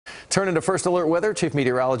Turning to first alert weather, Chief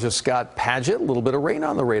Meteorologist Scott Paget. A little bit of rain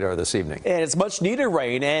on the radar this evening. And it's much needed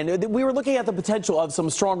rain. And we were looking at the potential of some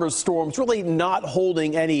stronger storms, really not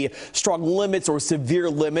holding any strong limits or severe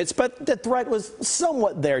limits. But the threat was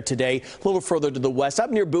somewhat there today, a little further to the west. Up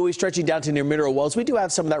near Bowie, stretching down to near Mineral Wells, we do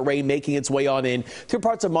have some of that rain making its way on in through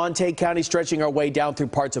parts of Montague County, stretching our way down through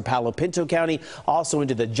parts of Palo Pinto County, also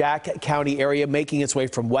into the Jack County area, making its way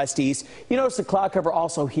from west east. You notice the cloud cover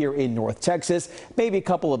also here in North Texas. Maybe a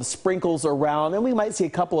couple of sprinkles around, and we might see a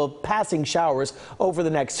couple of passing showers over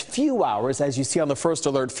the next few hours, as you see on the first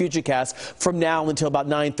alert futurecast from now until about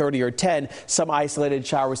 9:30 or 10. Some isolated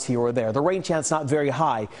showers here or there. The rain chance not very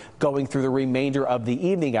high going through the remainder of the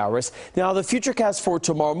evening hours. Now the futurecast for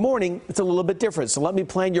tomorrow morning, it's a little bit different. So let me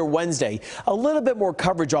plan your Wednesday. A little bit more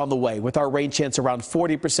coverage on the way with our rain chance around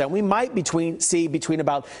 40%. We might see between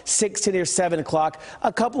about 6 to near 7 o'clock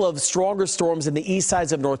a couple of stronger storms in the east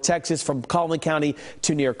sides of North Texas from Collin County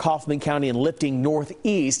to near Kaufman County and lifting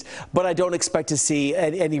northeast, but I don't expect to see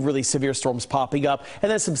any really severe storms popping up.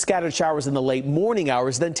 And then some scattered showers in the late morning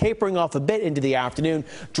hours, then tapering off a bit into the afternoon.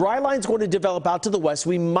 Dry line's going to develop out to the west.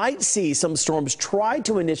 We might see some storms try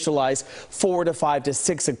to initialize 4 to 5 to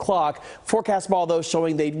 6 o'clock. Forecast model, though,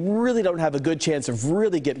 showing they really don't have a good chance of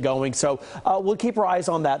really get going. So we'll keep our eyes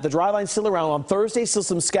on that. The dry line's still around on Thursday, still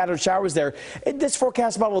some scattered showers there. This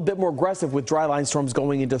forecast model a bit more aggressive with dry line storms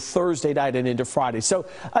going into Thursday night and into Friday. So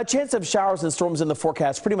a chance of showers and storms in the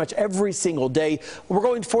forecast pretty much every single day. We're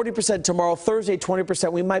going 40% tomorrow, Thursday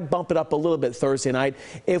 20%. We might bump it up a little bit Thursday night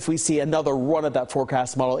if we see another run of that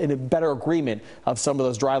forecast model in a better agreement of some of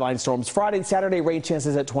those dry line storms. Friday and Saturday rain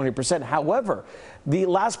chances at 20%. However, the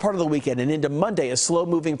last part of the weekend and into Monday, a slow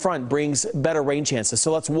moving front brings better rain chances.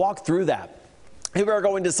 So let's walk through that. Here we are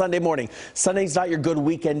going to Sunday morning. Sunday's not your good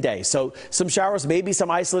weekend day. So some showers, maybe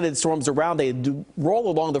some isolated storms around. They do roll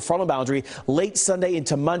along the frontal boundary late Sunday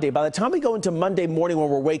into Monday. By the time we go into Monday morning when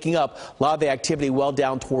we're waking up, a lot of the activity well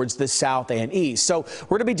down towards the south and east. So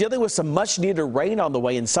we're going to be dealing with some much needed rain on the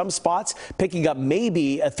way in some spots, picking up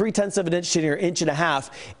maybe a 3/10 of an inch to near inch and a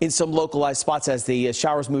half in some localized spots as the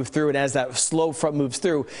showers move through and as that slow front moves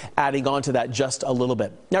through, adding on to that just a little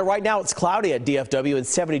bit. Now right now it's cloudy at DFW and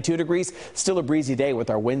 72 degrees. Still a breezy day with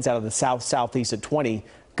our winds out of the south-southeast at 20,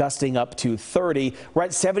 gusting up to 30. We're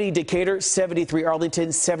at 70 Decatur, 73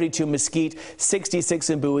 Arlington, 72 Mesquite, 66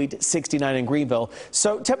 in Bowie, 69 in Greenville.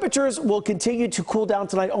 So temperatures will continue to cool down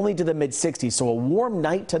tonight only to the mid-60s. So a warm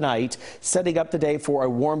night tonight, setting up the day for a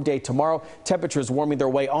warm day tomorrow. Temperatures warming their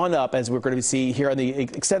way on up as we're going to see here on the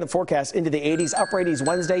extended forecast into the 80s, upper 80s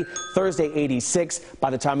Wednesday, Thursday 86. By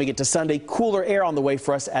the time we get to Sunday, cooler air on the way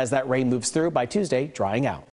for us as that rain moves through. By Tuesday, drying out.